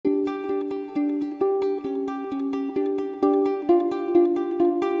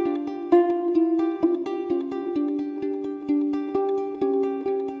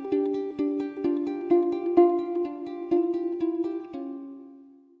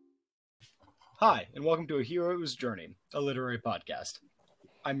Hi, and welcome to A Hero's Journey, a literary podcast.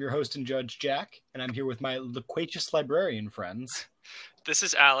 I'm your host and judge, Jack, and I'm here with my loquacious librarian friends. This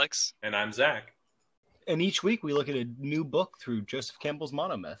is Alex. And I'm Zach. And each week we look at a new book through Joseph Campbell's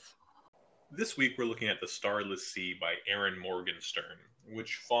monomyth. This week we're looking at The Starless Sea by Aaron Morgenstern,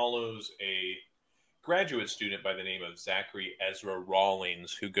 which follows a graduate student by the name of Zachary Ezra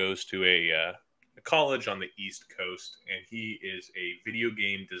Rawlings, who goes to a college on the East Coast, and he is a video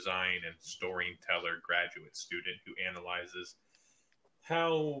game design and storyteller graduate student who analyzes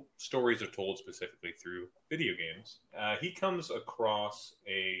how stories are told specifically through video games. He comes across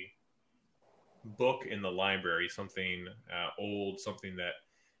a book in the library, something old, something that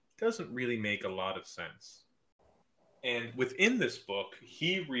doesn't really make a lot of sense. And within this book,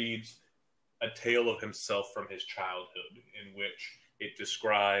 he reads a tale of himself from his childhood, in which it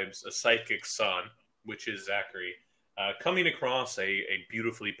describes a psychic son, which is Zachary, coming across a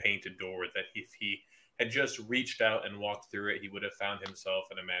beautifully painted door that if he had just reached out and walked through it, he would have found himself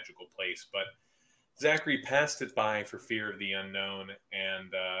in a magical place. But Zachary passed it by for fear of the unknown,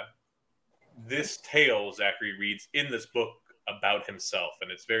 and this tale Zachary reads in this book about himself, and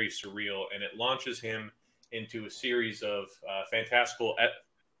it's very surreal, and it launches him into a series of fantastical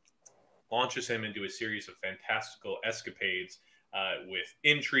escapades with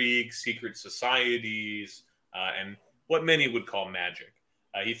intrigue, secret societies, and what many would call magic.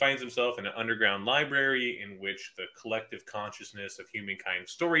 He finds himself in an underground library in which the collective consciousness of humankind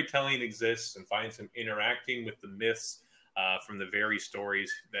storytelling exists, and finds him interacting with the myths from the very stories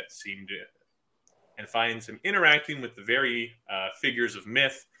that finds him interacting with the very figures of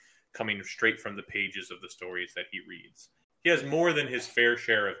myth coming straight from the pages of the stories that he reads. He has more than his fair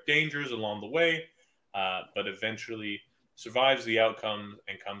share of dangers along the way, but eventually survives the outcome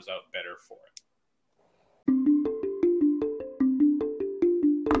and comes out better for it.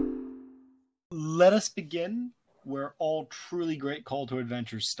 Let us begin where all truly great call to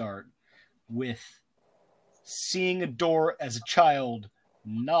adventures start, with seeing a door as a child,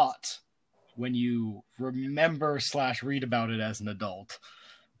 not when you remember/read about it as an adult.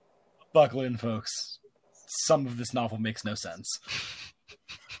 Buckle in, folks. Some of this novel makes no sense.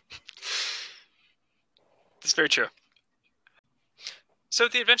 That's very true. So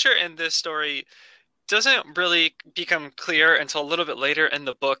the adventure in this story doesn't really become clear until a little bit later in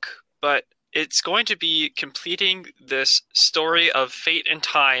the book, but it's going to be completing this story of fate and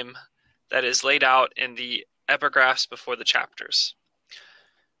time that is laid out in the epigraphs before the chapters.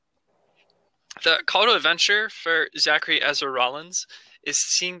 The call to adventure for Zachary Ezra Rawlings is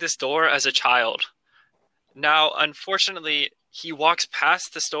seeing this door as a child. Now, unfortunately, he walks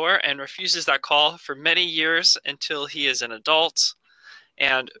past this door and refuses that call for many years until he is an adult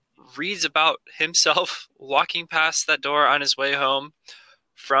and reads about himself walking past that door on his way home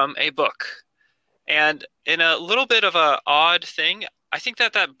from a book. And in a little bit of an odd thing, I think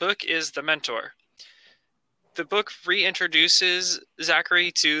that book is The Mentor. The book reintroduces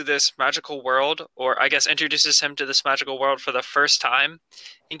Zachary to this magical world, or I guess introduces him to this magical world for the first time,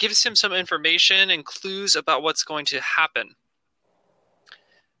 and gives him some information and clues about what's going to happen.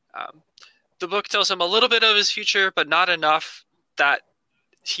 The book tells him a little bit of his future, but not enough that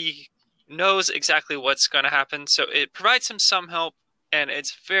he knows exactly what's going to happen. So it provides him some help, and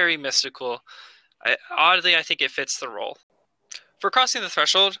it's very mystical. Oddly, I think it fits the role. For Crossing the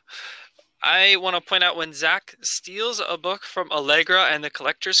Threshold, I want to point out when Zach steals a book from Allegra and the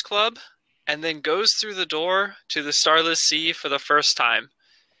Collectors Club, and then goes through the door to the Starless Sea for the first time.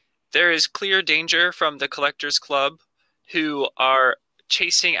 There is clear danger from the Collectors Club, who are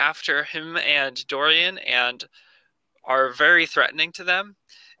chasing after him and Dorian and are very threatening to them.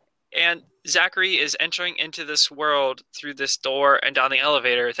 And Zachary is entering into this world through this door and down the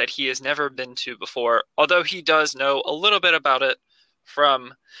elevator that he has never been to before, although he does know a little bit about it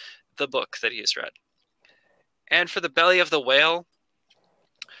from the book that he has read. And for the Belly of the Whale,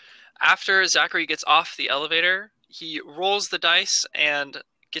 after Zachary gets off the elevator, he rolls the dice and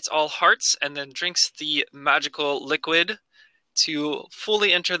gets all hearts and then drinks the magical liquid to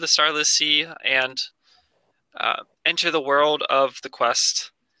fully enter the Starless Sea and enter the world of the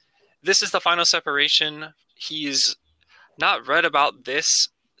quest. This is the final separation. He's not read about this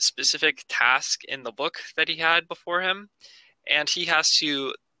specific task in the book that he had before him, and he has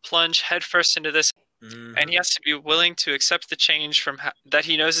to plunge headfirst into this, and he has to be willing to accept the change from that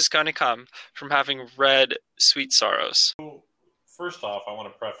he knows is going to come from having read Sweet Sorrows. So, first off, I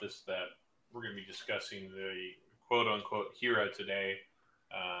want to preface that we're going to be discussing the quote-unquote hero today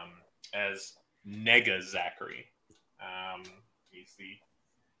as Nega Zachary.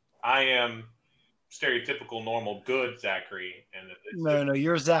 I am stereotypical normal good Zachary, and No,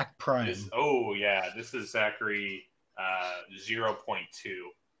 you're Zach Prime. This is Zachary 0.2,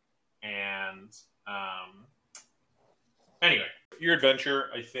 and anyway, your adventure.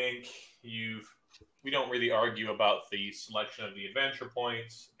 I think we don't really argue about the selection of the adventure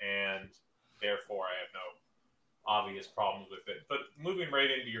points, and therefore I have no obvious problems with it. But moving right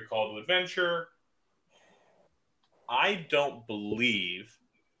into your call to adventure, I don't believe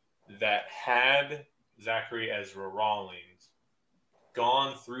that had Zachary Ezra Rawlings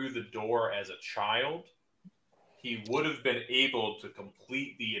gone through the door as a child, he would have been able to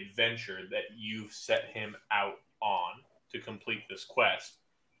complete the adventure that you've set him out on to complete this quest.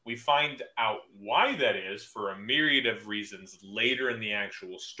 We find out why that is for a myriad of reasons later in the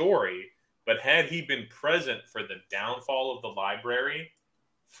actual story, but had he been present for the downfall of the library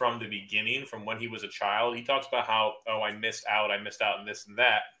from the beginning, from when he was a child, he talks about how, I missed out on this and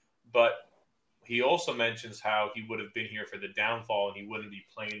that, but he also mentions how he would have been here for the downfall and he wouldn't be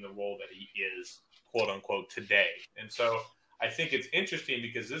playing the role that he is, quote unquote, today. And so I think it's interesting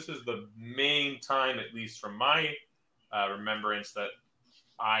because this is the main time, at least from my remembrance, that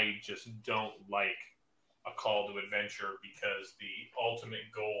I just don't like a call to adventure because the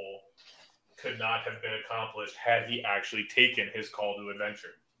ultimate goal could not have been accomplished had he actually taken his call to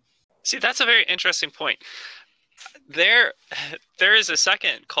adventure. See, that's a very interesting point. There is a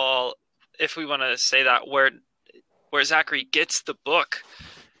second call, if we want to say that, where Zachary gets the book.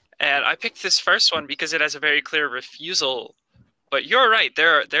 And I picked this first one because it has a very clear refusal. But you're right.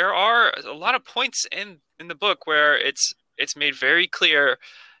 There are a lot of points in the book where it's made very clear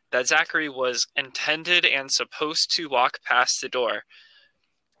that Zachary was intended and supposed to walk past the door.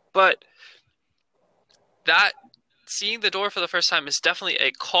 But that seeing the door for the first time is definitely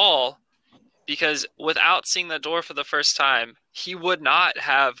a call, because without seeing the door for the first time, he would not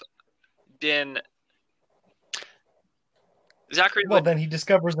have been... Then he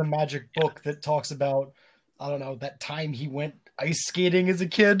discovers a magic book that talks about, I don't know, that time he went ice skating as a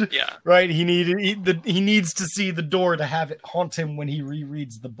kid. Yeah. Right? He needs to see the door to have it haunt him when he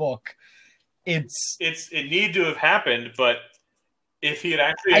rereads the book. It needed to have happened, but if he had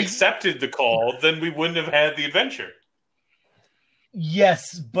actually accepted the call, then we wouldn't have had the adventure.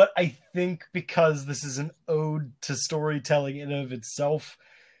 Yes, but I think because this is an ode to storytelling in and of itself,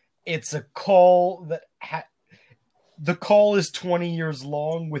 it's a call that the call is 20 years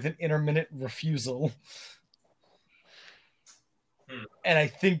long with an intermittent refusal. And I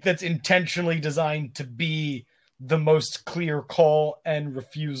think that's intentionally designed to be the most clear call and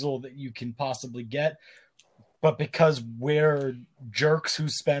refusal that you can possibly get. But because we're jerks who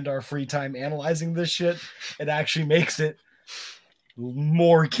spend our free time analyzing this shit, it actually makes it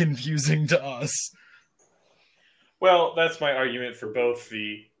more confusing to us. Well, that's my argument for both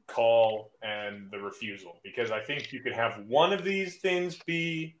the call and the refusal, because I think you could have one of these things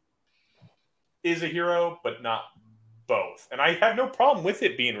is a hero, but not both. And I have no problem with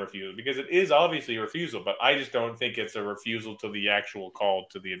it being a refusal, because it is obviously a refusal, but I just don't think it's a refusal to the actual call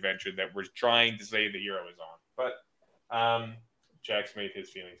to the adventure that we're trying to say the hero is on. But Jack's made his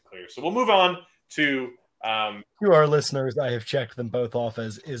feelings clear. So we'll move on to our listeners. I have checked them both off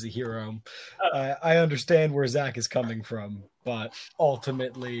as is a hero. I understand where Zach is coming from, but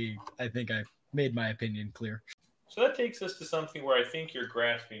ultimately, I think I made my opinion clear. So that takes us to something where I think you're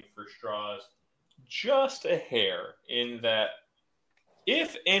grasping for straws just a hair, in that,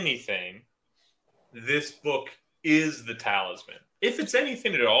 if anything, this book is the talisman. If it's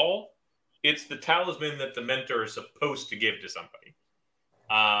anything at all, it's the talisman that the mentor is supposed to give to somebody.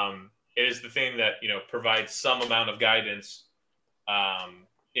 It is the thing that, provides some amount of guidance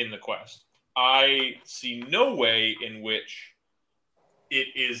in the quest. I see no way in which it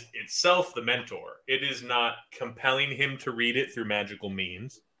is itself the mentor. It is not compelling him to read it through magical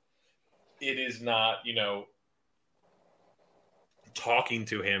means. It is not, talking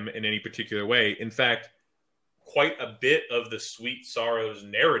to him in any particular way. In fact, quite a bit of the Sweet Sorrows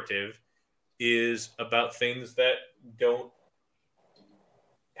narrative is about things that don't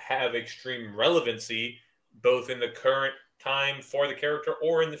have extreme relevancy, both in the current time for the character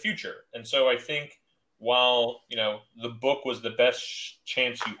or in the future. And so I think while, the book was the best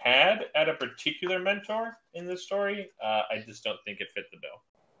chance you had at a particular mentor in this story, I just don't think it fit the bill.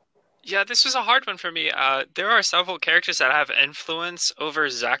 Yeah, this was a hard one for me. There are several characters that have influence over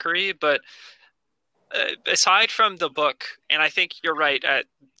Zachary, but aside from the book, and I think you're right,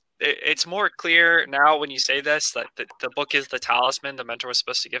 it's more clear now when you say this that the book is the talisman the mentor was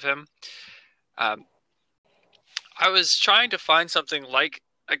supposed to give him. I was trying to find something like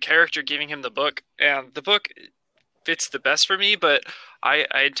a character giving him the book, and the book fits the best for me, but I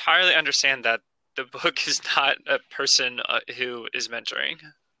entirely understand that the book is not a person who is mentoring.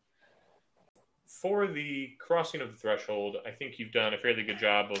 For the crossing of the threshold, I think you've done a fairly good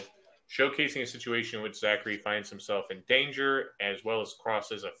job of showcasing a situation in which Zachary finds himself in danger, as well as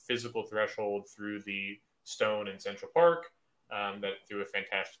crosses a physical threshold through the stone in Central Park, that through a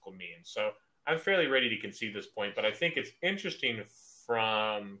fantastical means. So I'm fairly ready to concede this point, but I think it's interesting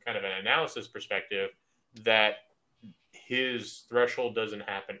from kind of an analysis perspective that his threshold doesn't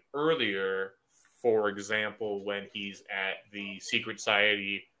happen earlier. For example, when he's at the Secret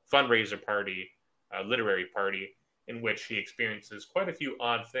Society fundraiser party, literary party, in which he experiences quite a few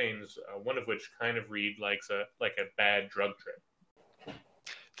odd things, one of which kind of read like a bad drug trip.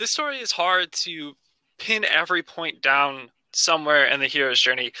 This story is hard to pin every point down somewhere in the hero's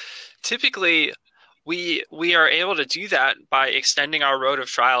journey. Typically, we are able to do that by extending our road of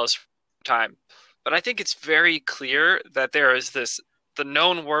trials for time. But I think it's very clear that there is the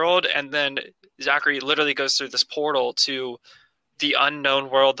known world, and then Zachary literally goes through this portal to the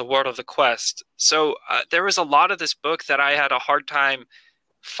unknown world, the world of the quest. So there was a lot of this book that I had a hard time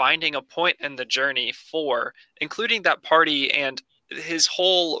finding a point in the journey for, including that party and his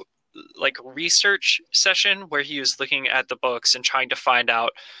whole like research session where he was looking at the books and trying to find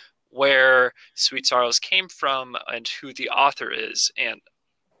out where Sweet Sorrows came from and who the author is and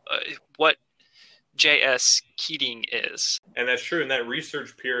what J.S. Keating is. And that's true. And that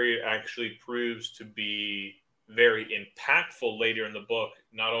research period actually proves to be very impactful later in the book,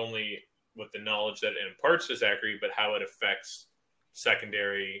 not only with the knowledge that it imparts to Zachary, but how it affects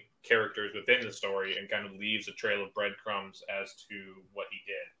secondary characters within the story and kind of leaves a trail of breadcrumbs as to what he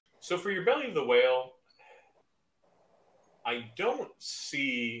did. So for your Belly of the Whale, I don't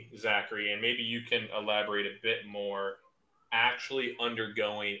see Zachary, and maybe you can elaborate a bit more, actually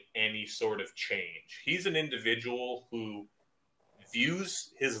undergoing any sort of change. He's an individual who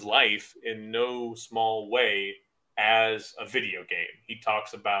views his life in no small way as a video game. He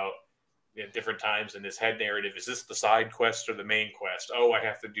talks about at different times in his head narrative, is this the side quest or the main quest? Oh, I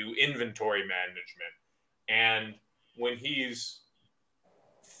have to do inventory management. And when he's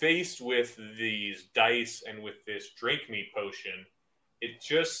faced with these dice and with this drink me potion, it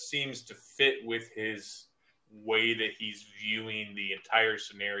just seems to fit with his way that he's viewing the entire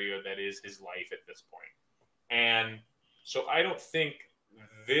scenario that is his life at this point. And so I don't think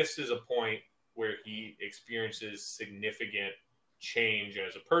this is a point where he experiences significant change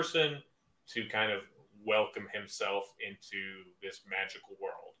as a person to kind of welcome himself into this magical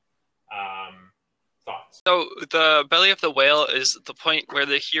world. Thoughts? So the Belly of the Whale is the point where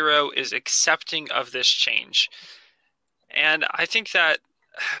the hero is accepting of this change. And I think that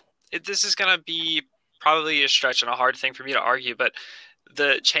this is going to be probably a stretch and a hard thing for me to argue, but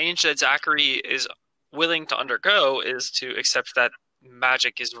the change that Zachary is willing to undergo is to accept that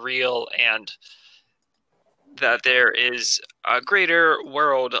magic is real and that there is a greater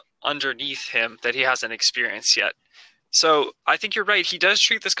world underneath him that he hasn't experienced yet. So I think you're right. He does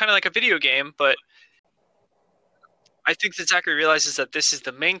treat this kind of like a video game, but I think that Zachary realizes that this is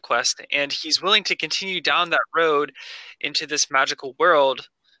the main quest, and he's willing to continue down that road into this magical world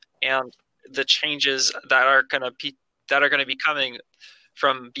and the changes that are going to be coming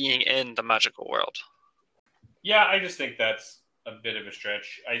from being in the magical world. Yeah, I just think that's a bit of a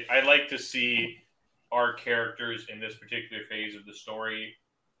stretch. I like to see our characters in this particular phase of the story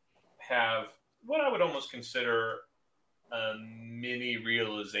have what I would almost consider a mini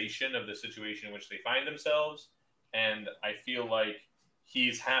realization of the situation in which they find themselves. And I feel like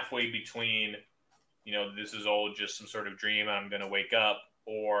he's halfway between, this is all just some sort of dream, I'm going to wake up,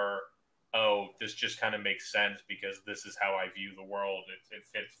 or, oh, this just kind of makes sense because this is how I view the world. It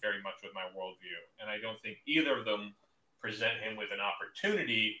fits very much with my worldview. And I don't think either of them present him with an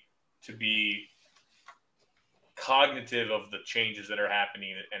opportunity to be cognitive of the changes that are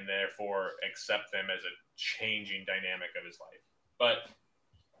happening and therefore accept them as a changing dynamic of his life. But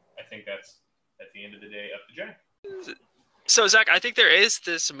I think that's, at the end of the day, up to Jack. So, Zach, I think there is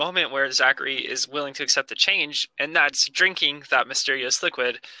this moment where Zachary is willing to accept the change, and that's drinking that mysterious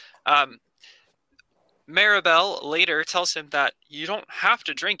liquid. Maribel later tells him that you don't have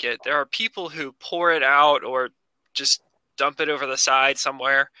to drink it. There are people who pour it out or just dump it over the side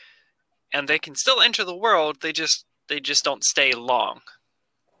somewhere, and they can still enter the world. They just don't stay long.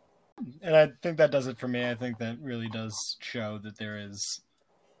 And I think that does it for me. I think that really does show that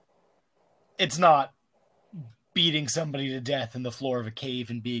it's not beating somebody to death in the floor of a cave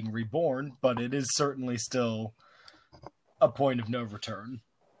and being reborn, but it is certainly still a point of no return.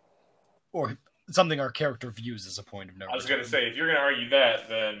 Or something our character views as a point of no return. I was going to say, if you're going to argue that,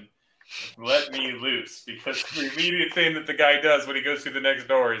 then let me loose. Because the immediate thing that the guy does when he goes through the next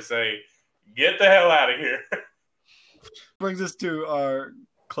door is say, Get the hell out of here. Brings us to our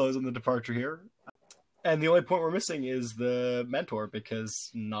close on the departure here. And the only point we're missing is the mentor,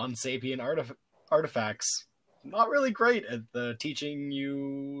 because non-sapient artifacts not really great at the teaching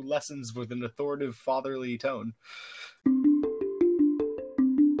you lessons with an authoritative fatherly tone.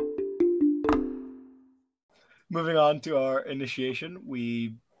 Moving on to our initiation,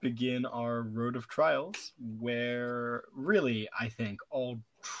 we begin our Road of Trials, where really, I think, all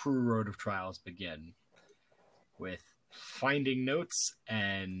true Road of Trials begin with finding notes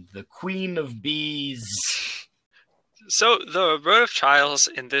and the Queen of Bees. So the Road of Trials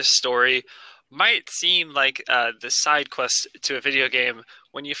in this story might seem like the side quest to a video game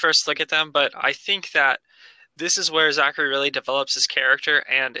when you first look at them, but I think that this is where Zachary really develops his character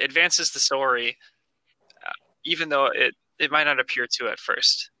and advances the story, even though it might not appear to at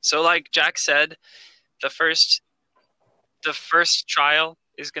first. So like Jack said, the first trial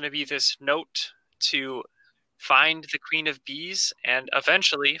is going to be this note to find the Queen of Bees, and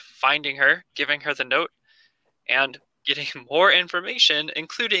eventually finding her, giving her the note, and getting more information,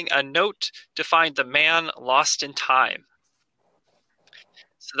 including a note to find the man lost in time.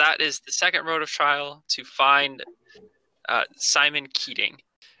 So that is the second Road of Trial, to find Simon Keating.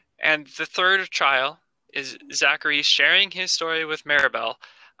 And the third trial is Zachary sharing his story with Maribel,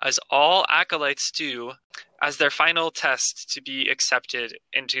 as all acolytes do, as their final test to be accepted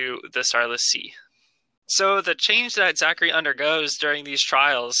into the Starless Sea. So the change that Zachary undergoes during these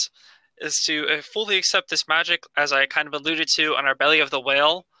trials is to fully accept this magic, as I kind of alluded to on our Belly of the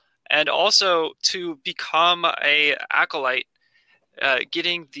Whale, and also to become a acolyte,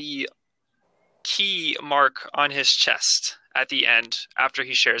 getting the key mark on his chest at the end after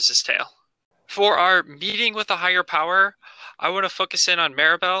he shares his tale. For our meeting with a higher power, I want to focus in on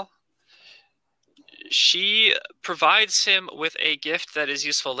Maribel. She provides him with a gift that is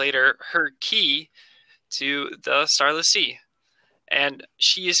useful later, her key to the Starless Sea. And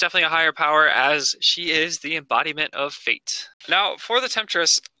she is definitely a higher power, as she is the embodiment of fate. Now, for the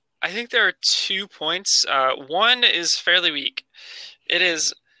Temptress, I think there are 2 points. One is fairly weak. It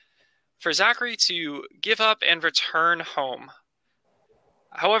is for Zachary to give up and return home.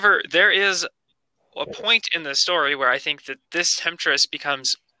 However, there is a point in the story where I think that this Temptress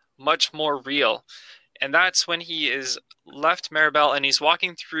becomes much more real. And that's when he is left Maribel and he's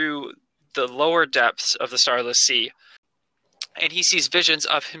walking through the lower depths of the Starless Sea. And he sees visions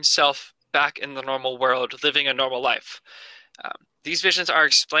of himself back in the normal world, living a normal life. These visions are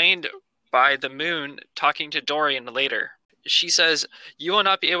explained by the moon talking to Dorian later. She says, "You will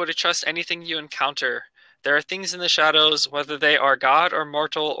not be able to trust anything you encounter. There are things in the shadows, whether they are God or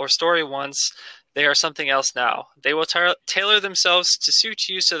mortal or story once, they are something else now. They will tailor themselves to suit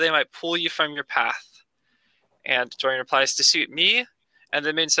you so they might pull you from your path." And Dorian replies, "To suit me?" And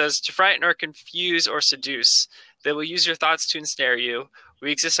the moon says, "To frighten or confuse or seduce. They will use your thoughts to ensnare you.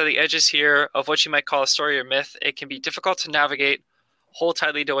 We exist at the edges here of what you might call a story or myth. It can be difficult to navigate. Hold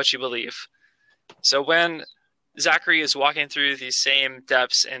tightly to what you believe." So when Zachary is walking through these same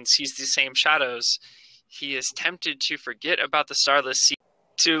depths and sees these same shadows, he is tempted to forget about the Starless Sea,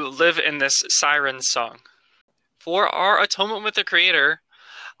 to live in this siren song. For our atonement with the Creator,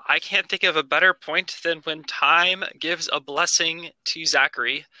 I can't think of a better point than when time gives a blessing to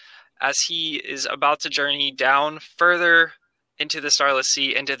Zachary as he is about to journey down further into the Starless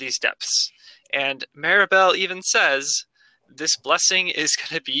Sea, into these depths. And Maribel even says, this blessing is going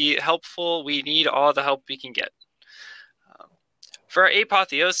to be helpful. We need all the help we can get. For our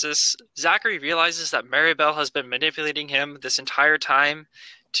apotheosis, Zachary realizes that Maribel has been manipulating him this entire time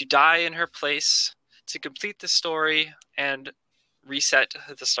to die in her place, to complete the story, and reset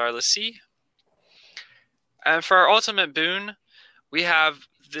the Starless Sea. And for our ultimate boon, we have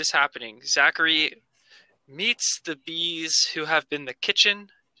this happening. Zachary meets the bees who have been the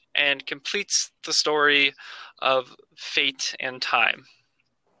kitchen and completes the story of fate and time.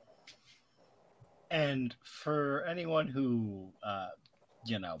 And for anyone who,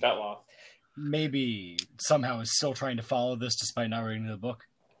 Got lost. maybe somehow is still trying to follow this despite not reading the book,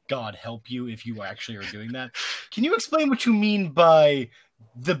 God help you if you actually are doing that. Can you explain what you mean by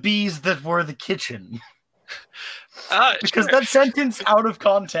the bees that were the kitchen? Because Sure. that sentence out of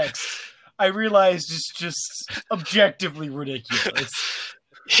context, I realized, is just objectively ridiculous.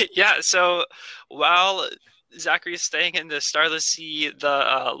 Yeah, so while Zachary is staying in the Starless Sea,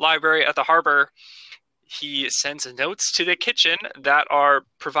 the library at the harbor, he sends notes to the kitchen that are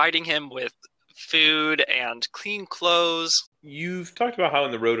providing him with food and clean clothes. You've talked about how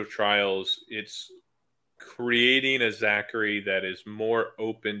in the Road of Trials, it's creating a Zachary that is more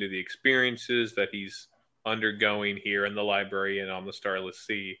open to the experiences that he's undergoing here in the library and on the Starless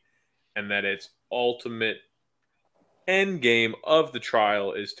Sea. and that its ultimate end game of the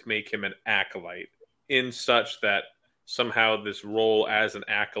trial is to make him an acolyte, in such that somehow this role as an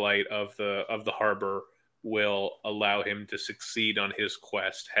acolyte of the harbor will allow him to succeed on his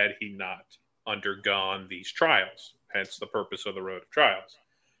quest had he not undergone these trials. Hence the purpose of the Road of Trials.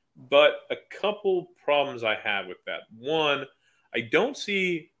 But a couple problems I have with that. One, I don't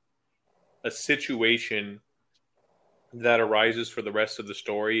see a situation that arises for the rest of the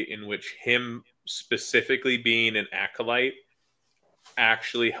story in which him specifically being an acolyte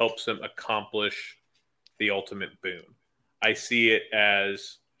actually helps him accomplish the ultimate boon. I see it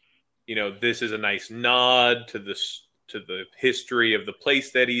as, this is a nice nod to the history of the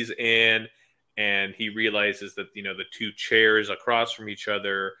place that he's in, and he realizes that the two chairs across from each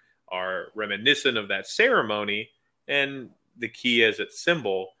other are reminiscent of that ceremony and the key as its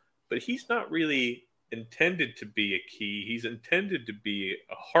symbol, but he's not really intended to be a key. He's intended to be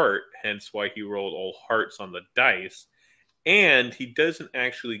a heart, hence why he rolled all hearts on the dice. And he doesn't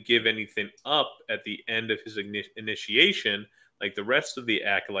actually give anything up at the end of his initiation like the rest of the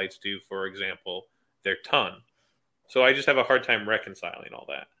acolytes do, for example, their tongue. So I just have a hard time reconciling all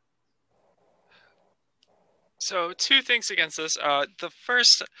that. So, two things against this. The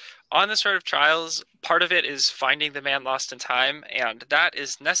first, on this Road of Trials, part of it is finding the man lost in time, and that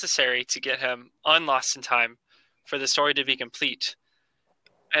is necessary to get him unlost in time for the story to be complete.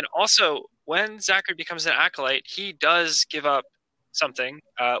 And also, when Zachary becomes an acolyte, he does give up something,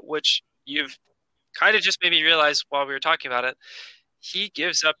 which you've kind of just made me realize while we were talking about it. He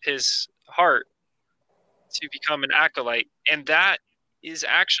gives up his heart to become an acolyte, and that is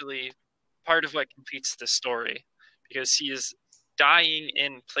actually part of what completes the story, because he is dying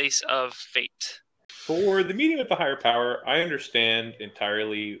in place of fate. For the meeting with the higher power, I understand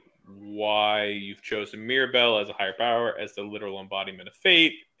entirely why you've chosen Mirabelle as a higher power, as the literal embodiment of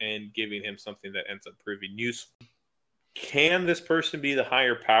fate, and giving him something that ends up proving useful. Can this person be the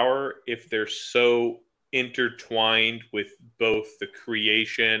higher power if they're so intertwined with both the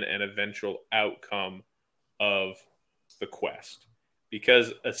creation and eventual outcome of the quest?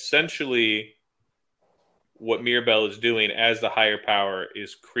 Because essentially what Mirabelle is doing as the higher power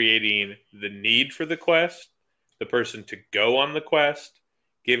is creating the need for the quest, the person to go on the quest,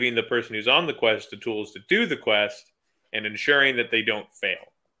 giving the person who's on the quest the tools to do the quest, and ensuring that they don't fail.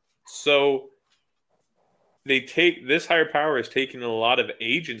 So this higher power is taking a lot of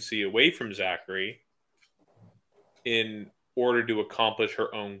agency away from Zachary in order to accomplish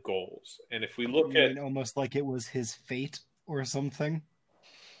her own goals. And if we look at almost like it was his fate or something.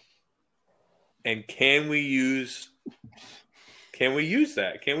 And can we use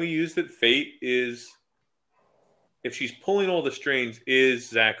that? Can we use that fate is, if she's pulling all the strings, is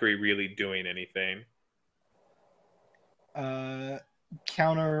Zachary really doing anything?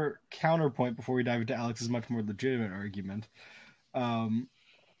 Counterpoint before we dive into Alex's much more legitimate argument.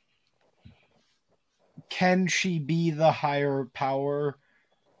 Can she be the higher power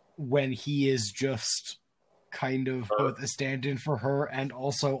when he is just kind of both a stand-in for her and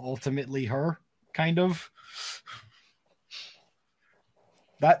also ultimately her? Kind of.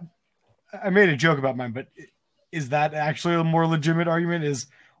 That I made a joke about mine, but is that actually a more legitimate argument?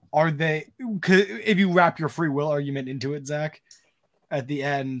 If you wrap your free will argument into it, Zach, at the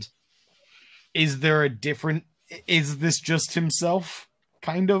end, is this just himself?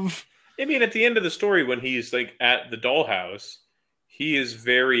 Kind of? I mean, at the end of the story, when he's like at the dollhouse, he is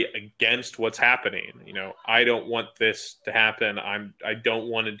very against what's happening. I don't want this to happen. I don't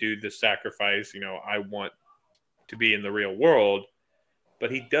want to do this sacrifice. I want to be in the real world, but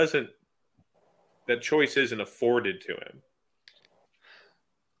he doesn't. That choice isn't afforded to him.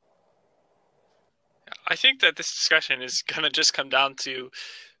 I think that this discussion is going to just come down to,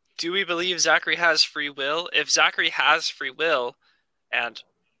 do we believe Zachary has free will? If Zachary has free will, and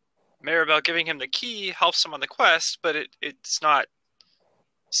Mirabelle giving him the key helps him on the quest, but it's not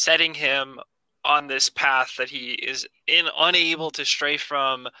setting him on this path that he is unable to stray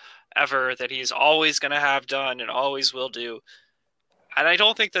from ever, that he's always going to have done and always will do. And I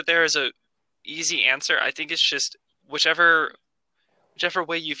don't think that there is a easy answer. I think it's just whichever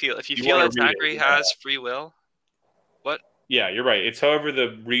way you feel. If you feel that Zachary has free will, what? Yeah, you're right. It's however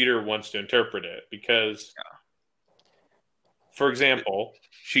the reader wants to interpret it, because, for example,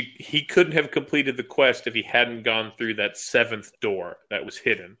 he couldn't have completed the quest if he hadn't gone through that seventh door that was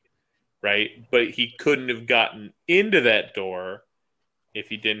hidden, right? But he couldn't have gotten into that door if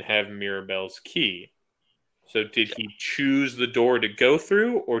he didn't have Mirabelle's key. So did he choose the door to go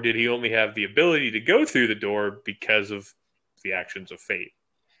through, or did he only have the ability to go through the door because of the actions of fate?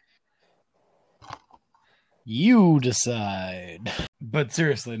 You decide. But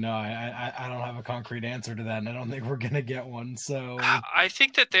seriously, no, I don't have a concrete answer to that, and I don't think we're gonna get one. So I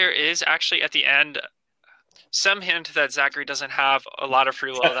think that there is actually at the end some hint that Zachary doesn't have a lot of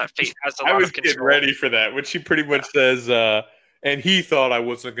free will, that fate has a I lot was of getting control. ready for that, when she pretty much says, and he thought I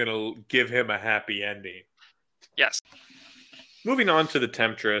wasn't going to give him a happy ending. Yes. Moving on to the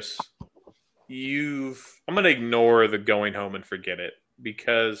Temptress, I'm going to ignore the going home and forget it,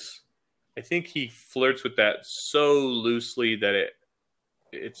 because I think he flirts with that so loosely that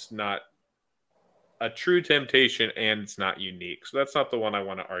it's not a true temptation and it's not unique. So that's not the one I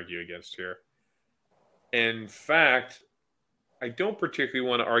want to argue against here. In fact, I don't particularly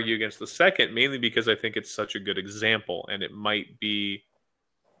want to argue against the second, mainly because I think it's such a good example, and it might be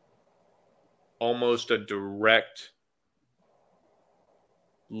almost a direct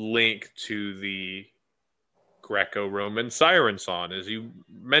link to the Greco-Roman siren song, as you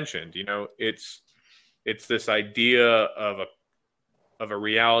mentioned. It's this idea of a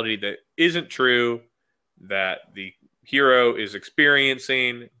reality that isn't true, that the hero is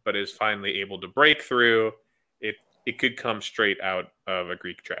experiencing, but is finally able to break through. It could come straight out of a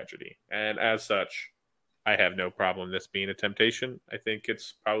Greek tragedy, and as such, I have no problem this being a temptation. I think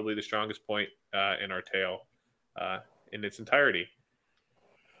it's probably the strongest point in our tale in its entirety.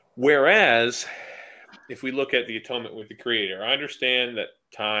 Whereas, if we look at the atonement with the Creator, I understand that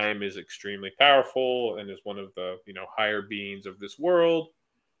time is extremely powerful and is one of the higher beings of this world,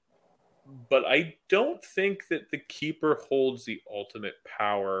 but I don't think that the Keeper holds the ultimate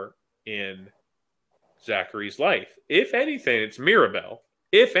power in Zachary's life. If anything, it's Mirabelle.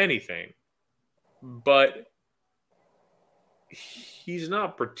 If anything, but he's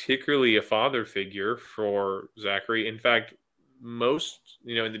not particularly a father figure for Zachary. In fact, in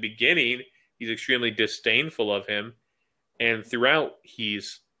the beginning, he's extremely disdainful of him, and throughout,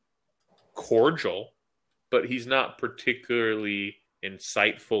 he's cordial, but he's not particularly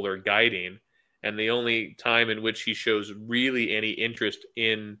insightful or guiding. And the only time in which he shows really any interest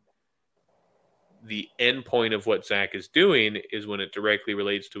in the end point of what Zach is doing is when it directly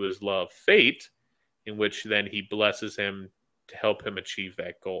relates to his love, Fate, in which then he blesses him to help him achieve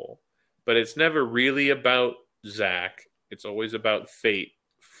that goal. But it's never really about Zach. It's always about Fate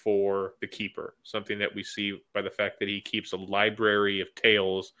for the Keeper, something that we see by the fact that he keeps a library of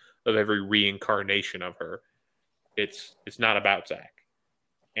tales of every reincarnation of her. It's not about Zach.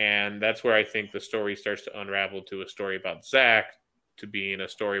 And that's where I think the story starts to unravel to a story about Zach, to being a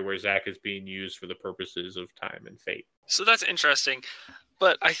story where Zach is being used for the purposes of time and fate. So that's interesting.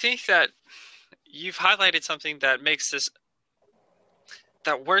 But I think that you've highlighted something that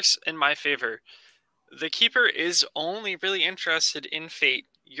works in my favor. The Keeper is only really interested in fate.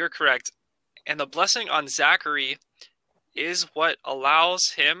 You're correct. And the blessing on Zachary is what allows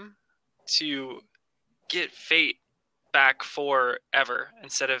him to get fate back forever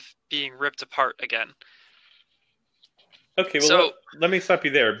instead of being ripped apart again. Okay, well, let me stop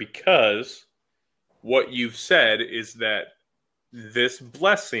you there, because what you've said is that this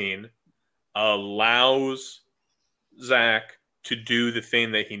blessing allows Zach to do the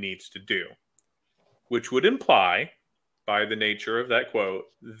thing that he needs to do, which would imply, by the nature of that quote,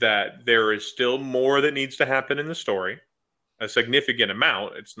 that there is still more that needs to happen in the story, a significant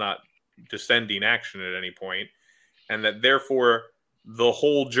amount. It's not descending action at any point, and that therefore the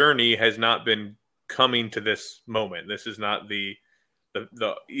whole journey has not been coming to this moment. This is not the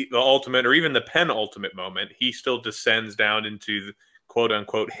ultimate or even the penultimate moment. He still descends down into the quote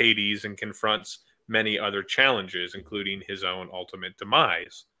unquote Hades and confronts many other challenges, including his own ultimate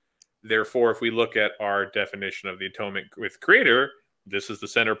demise. Therefore, if we look at our definition of the atonement with Creator, this is the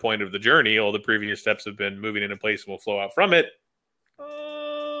center point of the journey. All the previous steps have been moving into place and will flow out from it.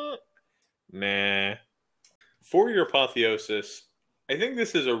 Nah. For your apotheosis, I think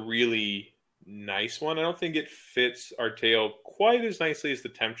this is a really nice one. I don't think it fits our tale quite as nicely as the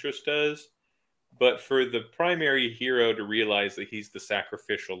Temptress does, but for the primary hero to realize that he's the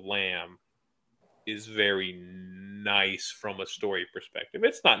sacrificial lamb is very nice from a story perspective.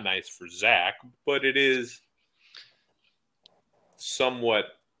 It's not nice for Zach, but it is somewhat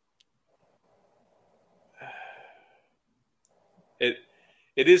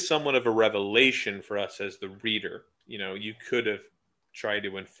it is somewhat of a revelation for us as the reader. You could have tried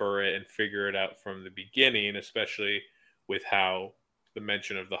to infer it and figure it out from the beginning, especially with how the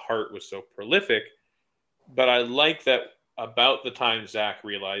mention of the heart was so prolific. But I like that about the time Zach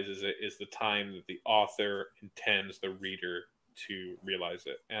realizes it is the time that the author intends the reader to realize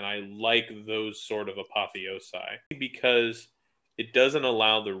it. And I like those sort of apotheosi because it doesn't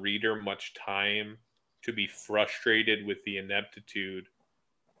allow the reader much time to be frustrated with the ineptitude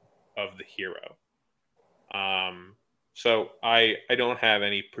of the hero. So I don't have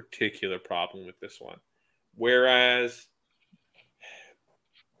any particular problem with this one. Whereas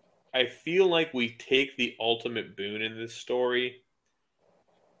I feel like we take the ultimate boon in this story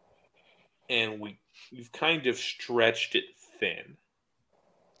and we've kind of stretched it thin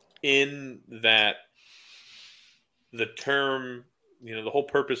in that the term, the whole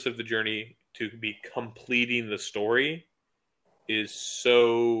purpose of the journey to be completing the story is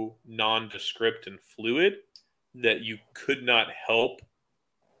so nondescript and fluid that you could not help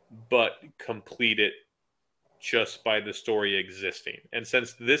but complete it just by the story existing. And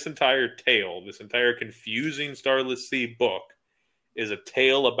since this entire tale, this entire confusing Starless Sea book, is a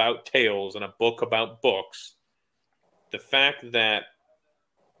tale about tales and a book about books, the fact that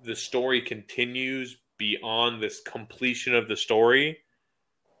the story continues beyond this completion of the story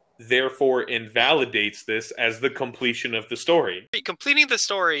therefore invalidates this as the completion of the story. Completing the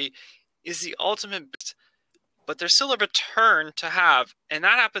story is the ultimate, but there's still a return to have, and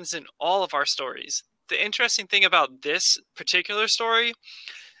that happens in all of our stories. The interesting thing about this particular story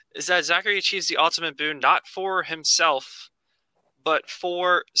is that Zachary achieves the ultimate boon not for himself, but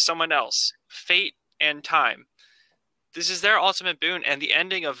for someone else, fate and time. This is their ultimate boon, and the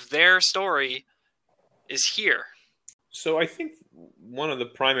ending of their story is here. So I think one of the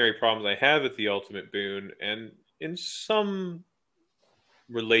primary problems I have with the ultimate boon, and in some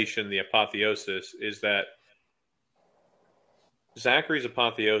relation the apotheosis, is that Zachary's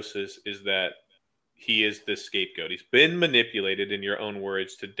apotheosis is that he is the scapegoat. He's been manipulated, in your own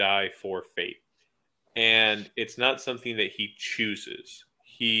words, to die for fate. And it's not something that he chooses.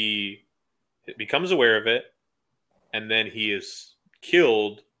 He becomes aware of it, and then he is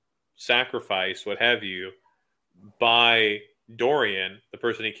killed, sacrificed, what have you, by Dorian, the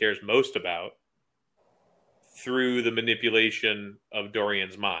person he cares most about, through the manipulation of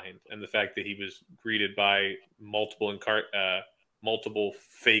Dorian's mind and the fact that he was greeted by multiple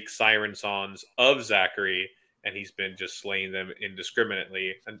fake siren songs of Zachary, and he's been just slaying them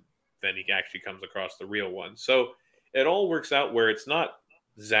indiscriminately, and then he actually comes across the real one. So it all works out where it's not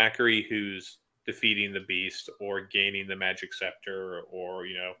Zachary who's defeating the beast or gaining the magic scepter or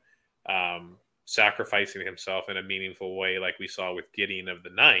sacrificing himself in a meaningful way like we saw with Gideon of the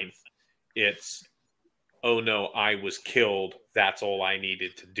Ninth. It's, oh no, I was killed, that's all I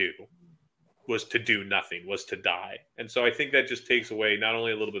needed to do, was to do nothing, was to die. And so I think that just takes away not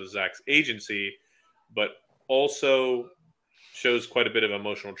only a little bit of Zach's agency, but also shows quite a bit of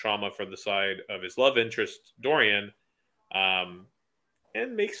emotional trauma from the side of his love interest, Dorian,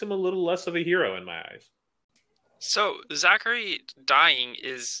 and makes him a little less of a hero in my eyes. So Zachary dying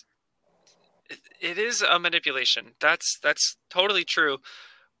is a manipulation. That's totally true,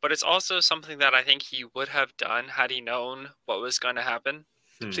 but it's also something that I think he would have done had he known what was going to happen.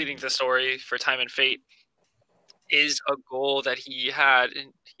 Completing the story for time and fate is a goal that he had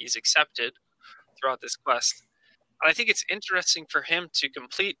and he's accepted throughout this quest. And I think it's interesting for him to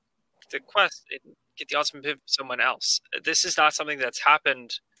complete the quest and get the ultimate boon from someone else. This is not something that's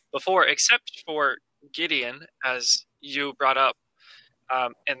happened before, except for Gideon, as you brought up,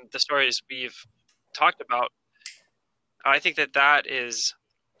 and the stories we've talked about. I think that is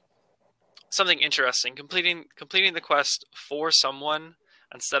something interesting. Completing the quest for someone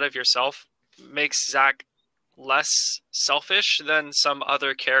instead of yourself makes Zach less selfish than some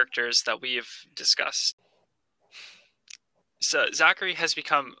other characters that we've discussed. So Zachary has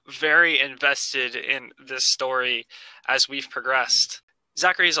become very invested in this story as we've progressed.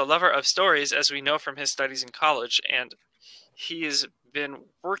 Zachary is a lover of stories, as we know from his studies in college, and he has been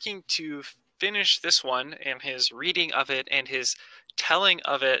working to finish this one and his reading of it and his telling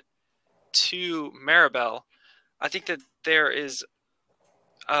of it to Maribel. I think that there is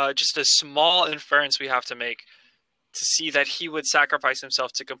just a small inference we have to make to see that he would sacrifice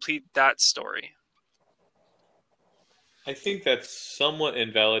himself to complete that story. I think that's somewhat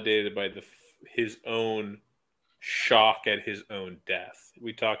invalidated by his own shock at his own death.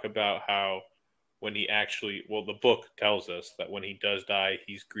 We talk about how when he actually, the book tells us that when he does die,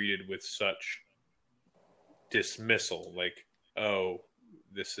 he's greeted with such dismissal, like, oh,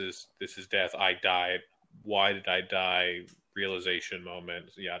 this is death, I died, why did I die, realization moment,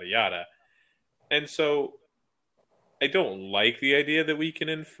 yada yada. And so I don't like the idea that we can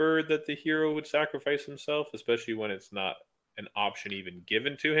infer that the hero would sacrifice himself, especially when it's not an option even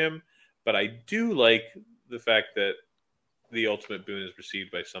given to him. But I do like the fact that the ultimate boon is received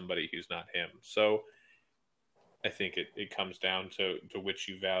by somebody who's not him. So I think it comes down to which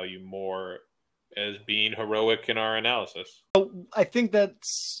you value more as being heroic in our analysis. I think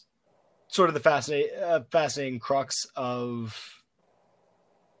that's sort of the fascinating crux of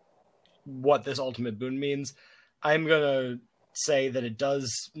what this ultimate boon means. I'm going to say that it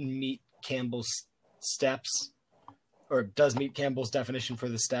does meet Campbell's steps, or does meet Campbell's definition for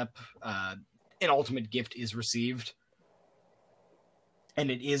the step. An ultimate gift is received. And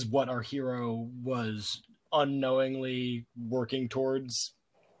it is what our hero was unknowingly working towards.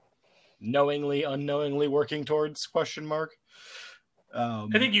 Knowingly, unknowingly working towards, question mark. I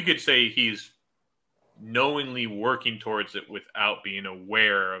think you could say he's knowingly working towards it without being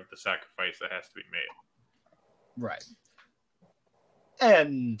aware of the sacrifice that has to be made. Right.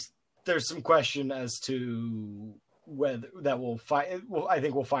 And there's some question as to whether that will find. Well, I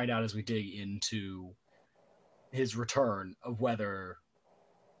think we'll find out as we dig into his return of whether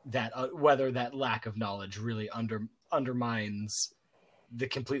that lack of knowledge really undermines the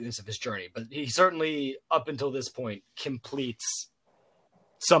completeness of his journey. But he certainly, up until this point, completes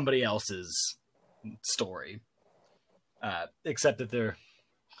somebody else's story. Except that they're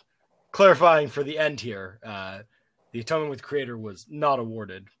clarifying for the end here. The Atonement with Creator was not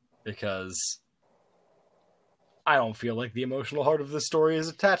awarded because I don't feel like the emotional heart of the story is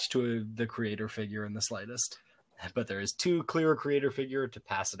attached to the creator figure in the slightest. But there is too clear a creator figure to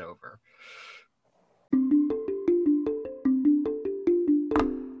pass it over.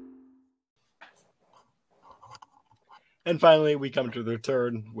 And finally, we come to the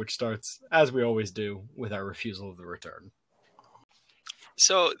return, which starts, as we always do, with our refusal of the return.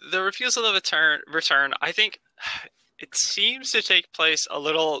 So the refusal of return, I think it seems to take place a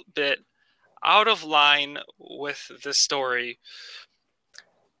little bit out of line with the story.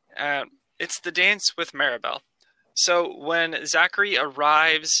 It's the dance with Maribel. So when Zachary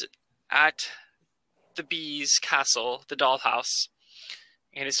arrives at the bees' castle, the dollhouse,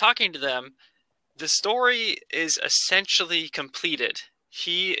 and is talking to them, the story is essentially completed.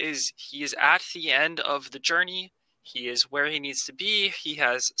 He is at the end of the journey. He is where he needs to be. He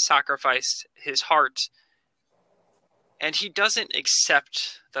has sacrificed his heart. And he doesn't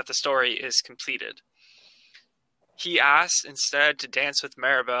accept that the story is completed. He asks instead to dance with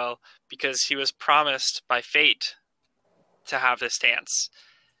Maribel because he was promised by fate to have this dance.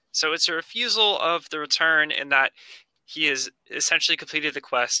 So it's a refusal of the return in that he has essentially completed the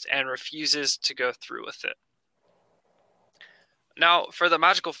quest and refuses to go through with it. Now, for the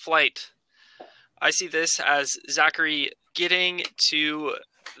magical flight, I see this as Zachary getting to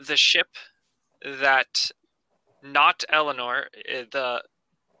the ship that not Eleanor, the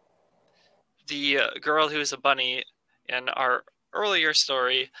girl who is a bunny in our earlier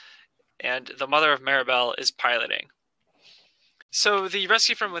story, and the mother of Maribel is piloting. So the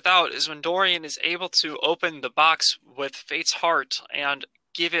rescue from without is when Dorian is able to open the box with Fate's heart and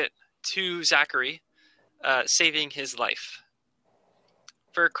give it to Zachary, saving his life.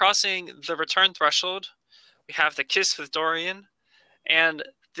 For crossing the return threshold, we have the kiss with Dorian, and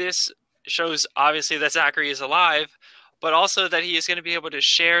this shows obviously that Zachary is alive, but also that he is going to be able to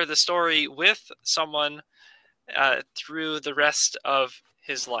share the story with someone through the rest of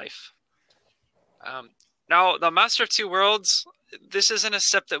his life. Now, the Master of Two Worlds, this isn't a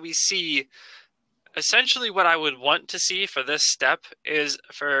step that we see. Essentially, what I would want to see for this step is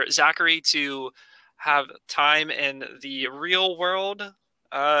for Zachary to have time in the real world,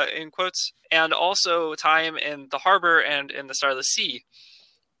 in quotes, and also time in the harbor and in the Starless Sea.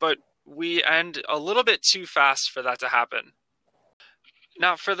 But we end a little bit too fast for that to happen.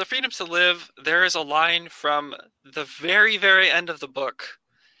 Now, for the freedom to live, there is a line from the very, very end of the book.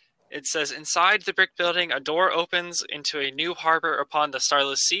 It says, inside the brick building, a door opens into a new harbor upon the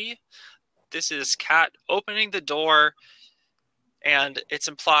Starless Sea. This is Kat opening the door, and it's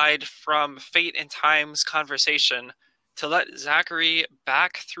implied from Fate and Time's conversation to let Zachary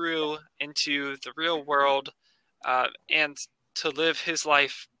back through into the real world and to live his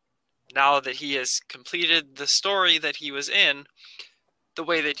life now that he has completed the story that he was in the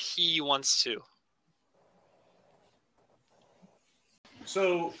way that he wants to.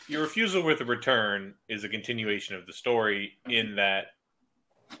 So your refusal with a return is a continuation of the story in that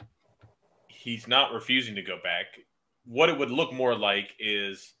he's not refusing to go back. What it would look more like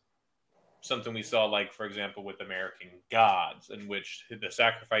is something we saw, like, for example, with American Gods, in which the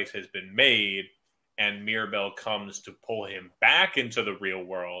sacrifice has been made and Mirabel comes to pull him back into the real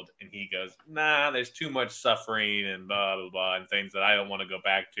world, and he goes, nah, there's too much suffering and blah, blah, blah, and things that I don't want to go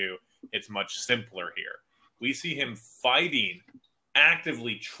back to. It's much simpler here. We see him fighting,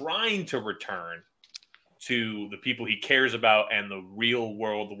 actively trying to return to the people he cares about and the real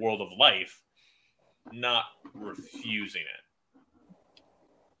world, the world of life, not refusing it.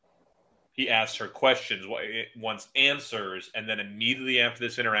 He asks her questions, wants answers, and then immediately after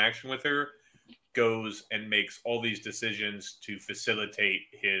this interaction with her, goes and makes all these decisions to facilitate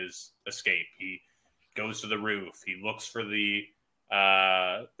his escape. He goes to the roof. He looks for the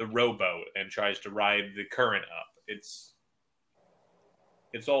rowboat and tries to ride the current up. It's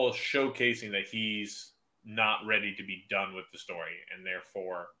all showcasing that he's not ready to be done with the story and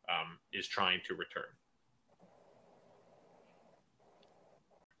therefore is trying to return.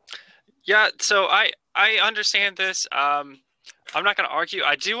 Yeah, so I understand this. I'm not going to argue.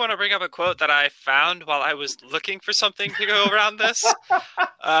 I do want to bring up a quote that I found while I was looking for something to go around this.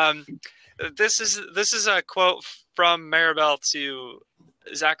 This is a quote from Maribel to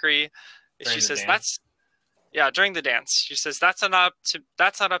Zachary. She says, during the dance. She says, that's not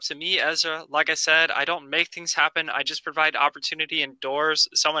up to me, Ezra. Like I said, I don't make things happen. I just provide opportunity and doors.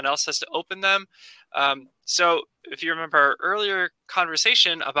 Someone else has to open them. So if you remember our earlier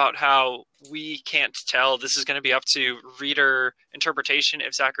conversation about how we can't tell, this is going to be up to reader interpretation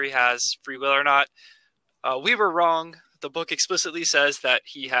if Zachary has free will or not. We were wrong. The book explicitly says that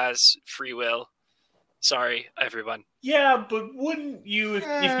he has free will. Sorry, everyone. Yeah, but wouldn't you, if you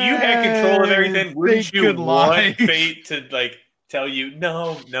had control of everything, wouldn't you want fate to tell you,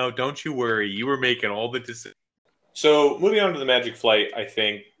 no, don't you worry, you were making all the decisions? So moving on to the Magic Flight, I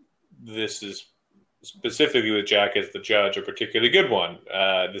think this is specifically with Jack as the judge a particularly good one.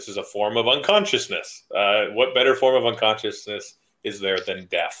 This is a form of unconsciousness. What better form of unconsciousness is there than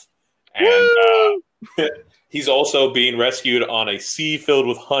death? And he's also being rescued on a sea filled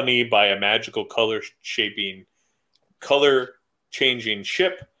with honey by a magical color-changing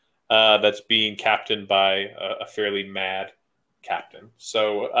ship that's being captained by a fairly mad captain.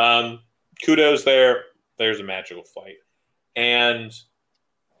 So kudos there. There's a magical flight. And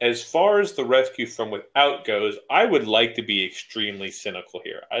as far as the rescue from without goes, I would like to be extremely cynical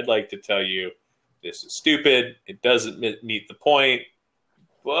here. I'd like to tell you this is stupid. It doesn't meet the point.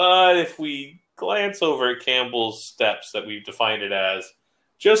 But if we glance over at Campbell's steps that we've defined it as,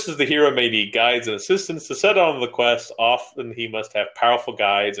 just as the hero may need guides and assistants to set on the quest, often he must have powerful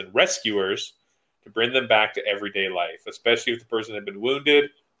guides and rescuers to bring them back to everyday life, especially if the person had been wounded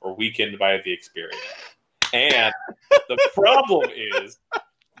or weakened by the experience. And the problem is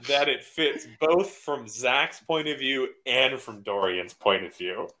that it fits both from Zach's point of view and from Dorian's point of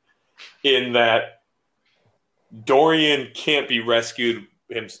view, in that Dorian can't be rescued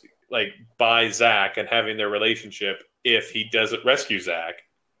by Zach and having their relationship if he doesn't rescue Zach.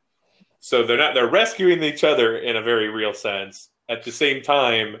 So they're rescuing each other in a very real sense. At the same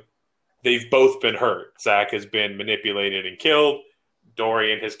time, they've both been hurt. Zach has been manipulated and killed.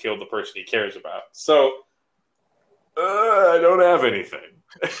 Dorian has killed the person he cares about. So I don't have anything.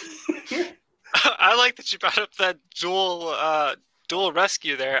 I like that you brought up that dual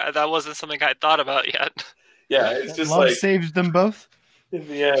rescue there. That wasn't something I thought about yet. Yeah, it's just love saves them both. In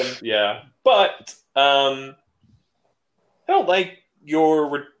the end, yeah. But I don't like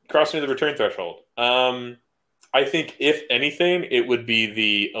your crossing of the return threshold. I think, if anything, it would be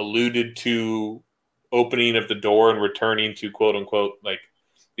the alluded to opening of the door and returning to quote unquote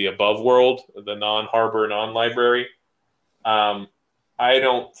the above world, the non-harbor, non-library. I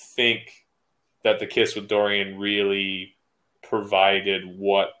don't think that the kiss with Dorian really provided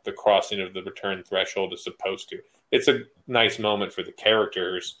what the crossing of the return threshold is supposed to. It's a nice moment for the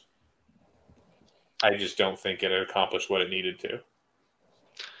characters. I just don't think it accomplished what it needed to.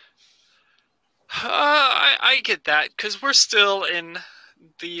 I get that, because we're still in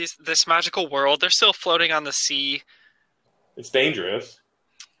this magical world. They're still floating on the sea. It's dangerous.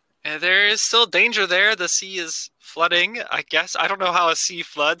 And there is still danger there. The sea is flooding, I guess. I don't know how a sea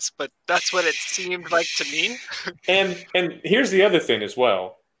floods, but that's what it seemed like to me. And here's the other thing as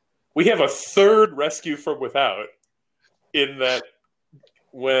well. We have a third rescue from without, in that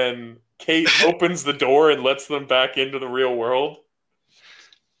when Kate opens the door and lets them back into the real world,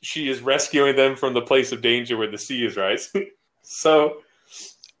 she is rescuing them from the place of danger where the sea is rising. So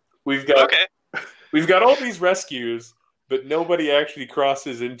we've got all these rescues, but nobody actually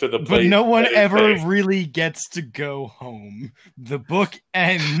crosses into the place. But no one ever really gets to go home. The book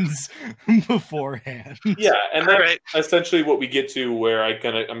ends beforehand. Yeah, and that's essentially what we get to, where I'm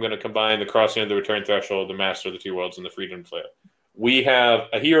going to combine the crossing of the return threshold, the master of the two worlds, and the freedom flare. We have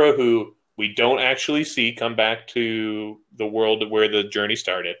a hero who we don't actually see come back to the world where the journey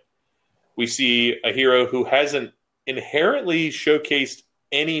started. We see a hero who hasn't inherently showcased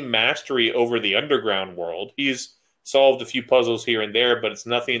any mastery over the underground world. He's solved a few puzzles here and there, but it's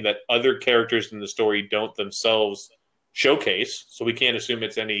nothing that other characters in the story don't themselves showcase. So we can't assume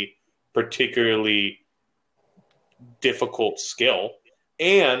it's any particularly difficult skill.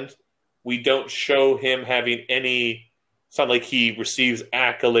 And we don't show him having any... It's not like he receives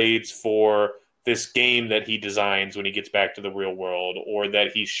accolades for this game that he designs when he gets back to the real world, or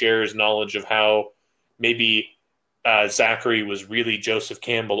that he shares knowledge of how maybe Zachary was really Joseph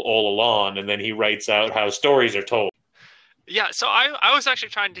Campbell all along, and then he writes out how stories are told. Yeah, so I was actually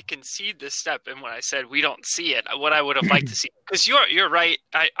trying to concede this step, and when I said we don't see it, what I would have liked to see, because you're right.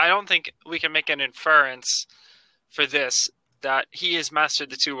 I don't think we can make an inference for this that he has mastered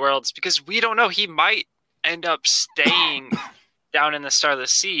the two worlds, because we don't know. He might end up staying down in the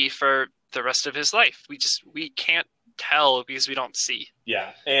Starless Sea for the rest of his life. We can't tell because we don't see.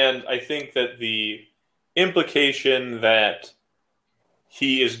 Yeah, and I think that the implication that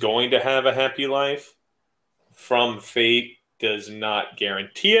he is going to have a happy life from fate does not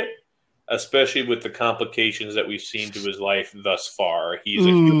guarantee it, especially with the complications that we've seen to his life thus far. He's a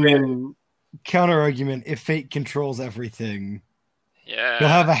human. Counter argument: if fate controls everything, Yeah, he'll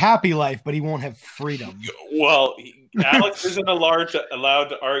have a happy life, but he won't have freedom. Well, Alex isn't allowed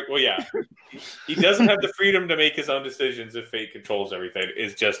to argue. Well, yeah, he doesn't have the freedom to make his own decisions if fate controls everything.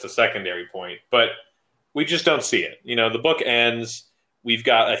 Is just a secondary point, but we just don't see it. The book ends. We've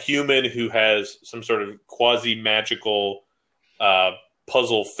got a human who has some sort of quasi-magical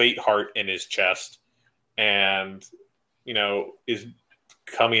puzzle fate heart in his chest, and is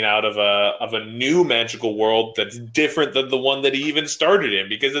coming out of a new magical world that's different than the one that he even started in,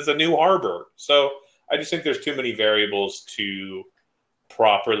 because it's a new harbor. So I just think there's too many variables to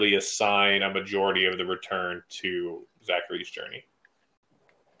properly assign a majority of the return to Zachary's journey.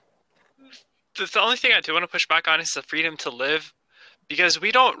 the only thing I do want to push back on is the freedom to live, because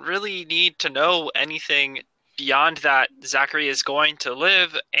we don't really need to know anything beyond that. Zachary is going to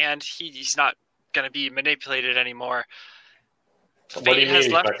live, and he's not going to be manipulated anymore. What do you mean he's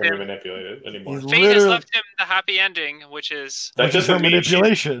not going to be manipulated anymore? Fate has left him the happy ending, which is her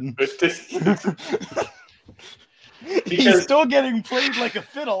manipulation. He's still getting played like a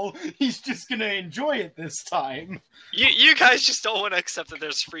fiddle. He's just going to enjoy it this time. You guys just don't want to accept that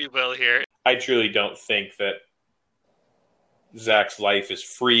there's free will here. I truly don't think that Zach's life is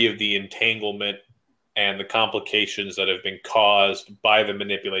free of the entanglement and the complications that have been caused by the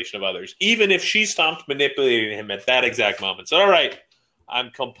manipulation of others. Even if she stopped manipulating him at that exact moment. So, all right,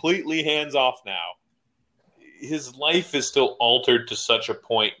 I'm completely hands off now. His life is still altered to such a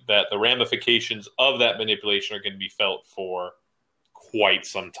point that the ramifications of that manipulation are going to be felt for quite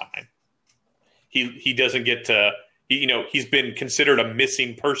some time. He doesn't get to, he's been considered a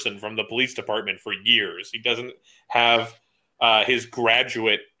missing person from the police department for years. He doesn't have his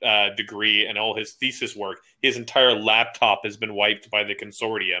graduate degree and all his thesis work. His entire laptop has been wiped by the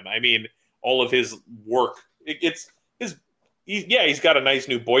consortium. I mean, all of his work, he's got a nice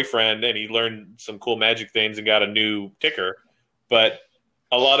new boyfriend, and he learned some cool magic things and got a new ticker. But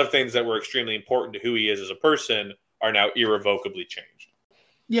a lot of things that were extremely important to who he is as a person are now irrevocably changed.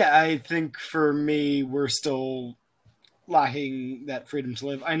 Yeah, I think for me, we're still lacking that freedom to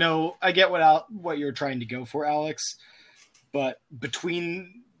live. I know, I get what you're trying to go for, Alex, but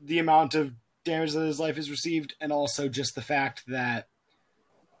between the amount of damage that his life has received and also just the fact that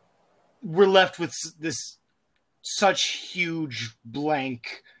we're left with this such huge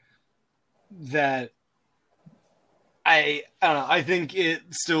blank that I don't know, I think it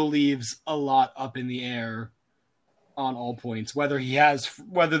still leaves a lot up in the air on all points, whether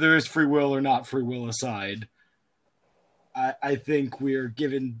there is free will or not free will aside. I think we're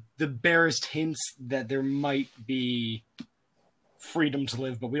given the barest hints that there might be freedom to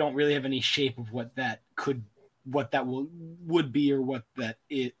live, but we don't really have any shape of what that would be or what that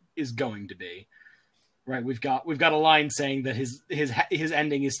it is going to be. Right? We've got a line saying that his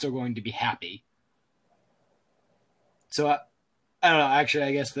ending is still going to be happy. So I don't know. Actually,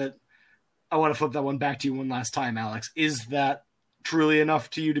 I guess that I want to flip that one back to you one last time, Alex. Is that truly enough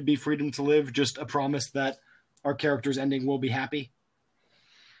to you to be freedom to live? Just a promise that our character's ending will be happy?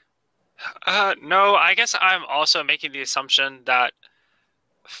 No, I guess I'm also making the assumption that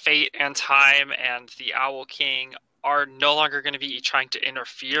fate and time and the Owl King are no longer going to be trying to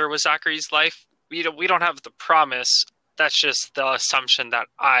interfere with Zachary's life. We don't have the promise. That's just the assumption that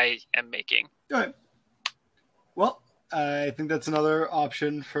I am making. All right. Well, I think that's another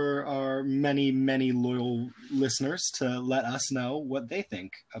option for our many, many loyal listeners to let us know what they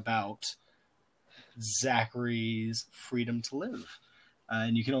think about Zachary's freedom to live.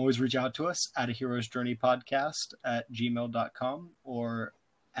 And you can always reach out to us at a hero's journey podcast at gmail.com or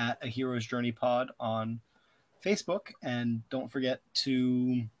at a hero's journey pod on Facebook. And don't forget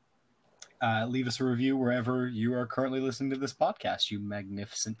to leave us a review wherever you are currently listening to this podcast, you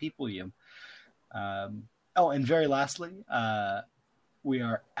magnificent people, you. And very lastly, we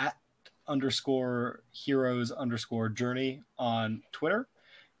are at _heroes_journey on Twitter.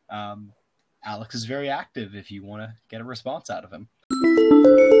 Alex is very active if you want to get a response out of him.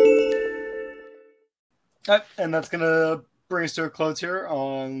 And that's going to bring us to a close here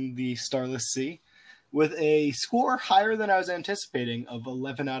on the Starless Sea with a score higher than I was anticipating of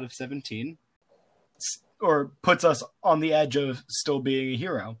 11 out of 17, or puts us on the edge of still being a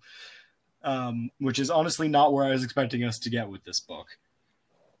hero, which is honestly not where I was expecting us to get with this book.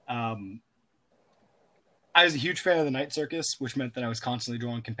 I was a huge fan of the Night Circus, which meant that I was constantly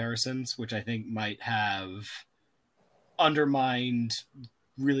drawing comparisons, which I think might have undermined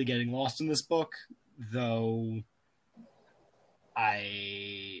really getting lost in this book, though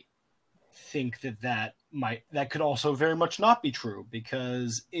I think that could also very much not be true,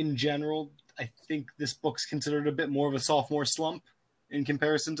 because in general, I think this book's considered a bit more of a sophomore slump in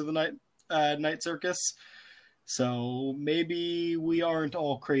comparison to the Night Circus. So maybe we aren't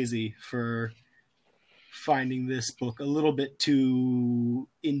all crazy for finding this book a little bit too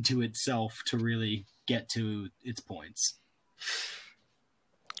into itself to really get to its points.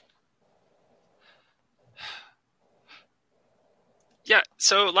 Yeah,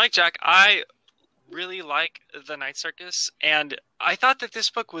 so like Jack, I really like the Night Circus, and I thought that this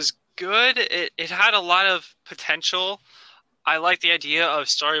book was good. It had a lot of potential. I like the idea of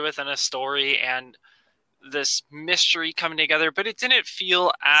story within a story and this mystery coming together, but it didn't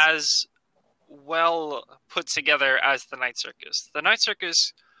feel as well put together as the Night Circus. The Night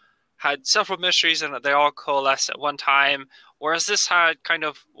Circus had several mysteries and they all coalesced at one time, whereas this had kind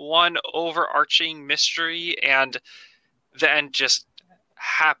of one overarching mystery and then just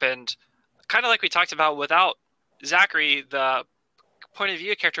happened. Kind of like we talked about without Zachary, the point of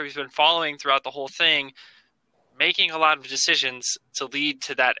view character we've been following throughout the whole thing, making a lot of decisions to lead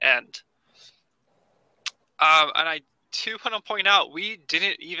to that end. And I do want to point out, we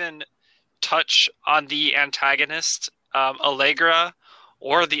didn't even touch on the antagonist, Allegra,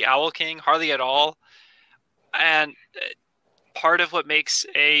 or the Owl King, hardly at all. And part of what makes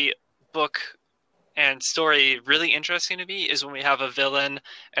a book and story really interesting to me is when we have a villain,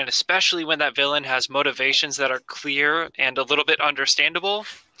 and especially when that villain has motivations that are clear and a little bit understandable.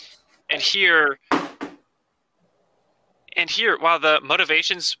 And here, while the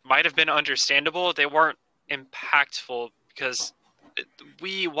motivations might have been understandable, they weren't impactful, because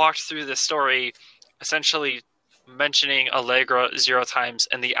we walked through the story essentially mentioning Allegra 0 times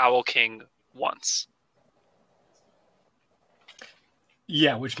and the Owl King once.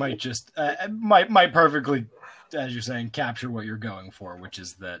 Yeah, which might just might perfectly, as you're saying, capture what you're going for, which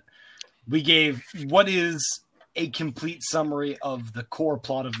is that we gave what is a complete summary of the core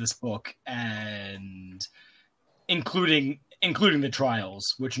plot of this book, and including the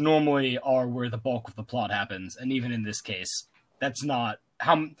trials, which normally are where the bulk of the plot happens. And even in this case, that's not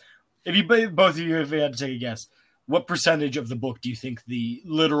how. If you both of you, if you had to take a guess, what percentage of the book do you think the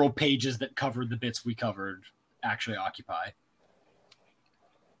literal pages that covered the bits we covered actually occupy?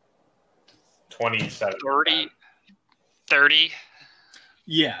 27. 30.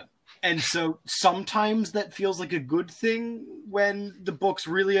 Yeah. And so sometimes that feels like a good thing when the book's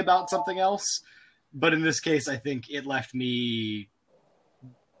really about something else. But in this case, I think it left me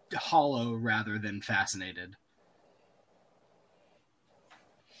hollow rather than fascinated.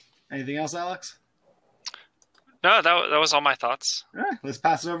 Anything else, Alex? No, that was all my thoughts. All right, let's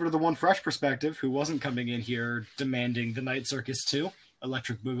pass it over to the one fresh perspective who wasn't coming in here demanding the Night Circus 2,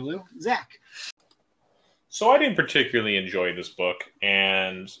 Electric Boogaloo, Zach. So I didn't particularly enjoy this book,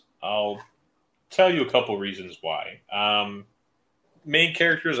 and I'll tell you a couple reasons why. Main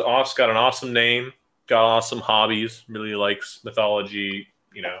character's got an awesome name, got awesome hobbies, really likes mythology.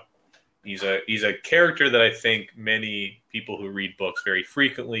 You know, he's a character that I think many people who read books very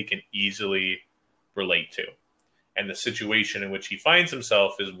frequently can easily relate to. And the situation in which he finds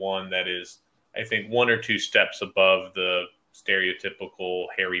himself is one that is, I think, 1 or 2 steps above the stereotypical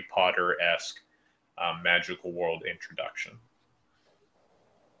Harry Potter-esque magical world introduction.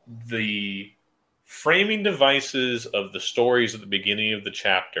 The framing devices of the stories at the beginning of the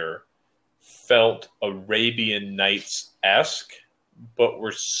chapter felt Arabian Nights-esque, but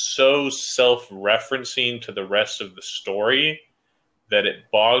were so self-referencing to the rest of the story that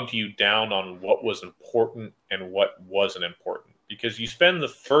it bogged you down on what was important and what wasn't important. Because you spend the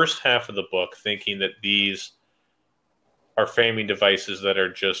first half of the book thinking that these are framing devices that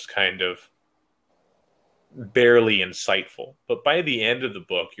are just kind of barely insightful. But by the end of the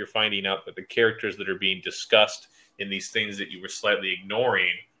book, you're finding out that the characters that are being discussed in these things that you were slightly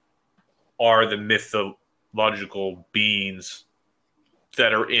ignoring are the mythological beings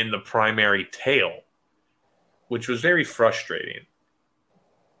that are in the primary tale, which was very frustrating.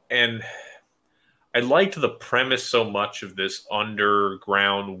 And I liked the premise so much of this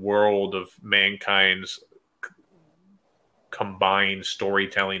underground world of mankind's combined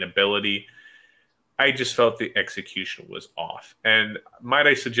storytelling ability. I just felt the execution was off. And might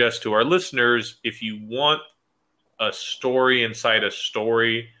I suggest to our listeners, if you want a story inside a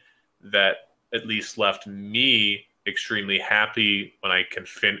story that at least left me extremely happy when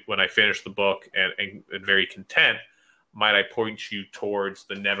I finished the book and very content, might I point you towards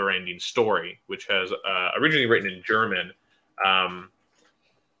The Never-Ending Story, which has originally written in German,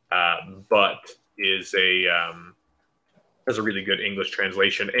 but is has a really good English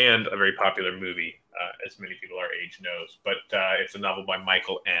translation and a very popular movie, as many people our age knows. But it's a novel by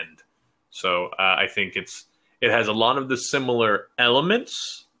Michael Ende. So I think it has a lot of the similar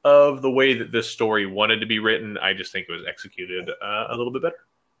elements of the way that this story wanted to be written. I just think it was executed a little bit better.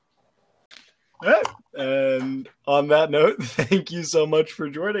 All right. And on that note, thank you so much for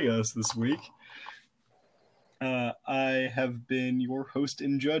joining us this week. I have been your host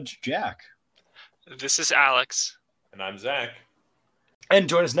and judge, Jack. This is Alex. And I'm Zach. And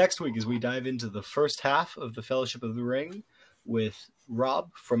join us next week as we dive into the first half of the Fellowship of the Ring with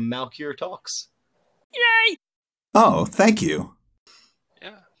Rob from Malkier Talks. Yay! Oh, thank you.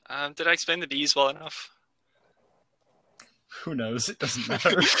 Yeah. Did I explain the bees well enough? Who knows? It doesn't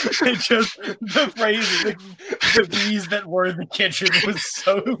matter. It just, the phrase, the bees that were in the kitchen was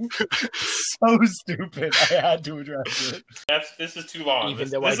so stupid. I had to address it. This is too long. Even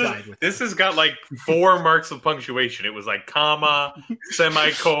though I died with this has got like 4 marks of punctuation. It was like comma,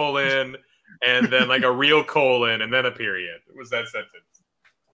 semicolon, and then like a real colon, and then a period. It was that sentence.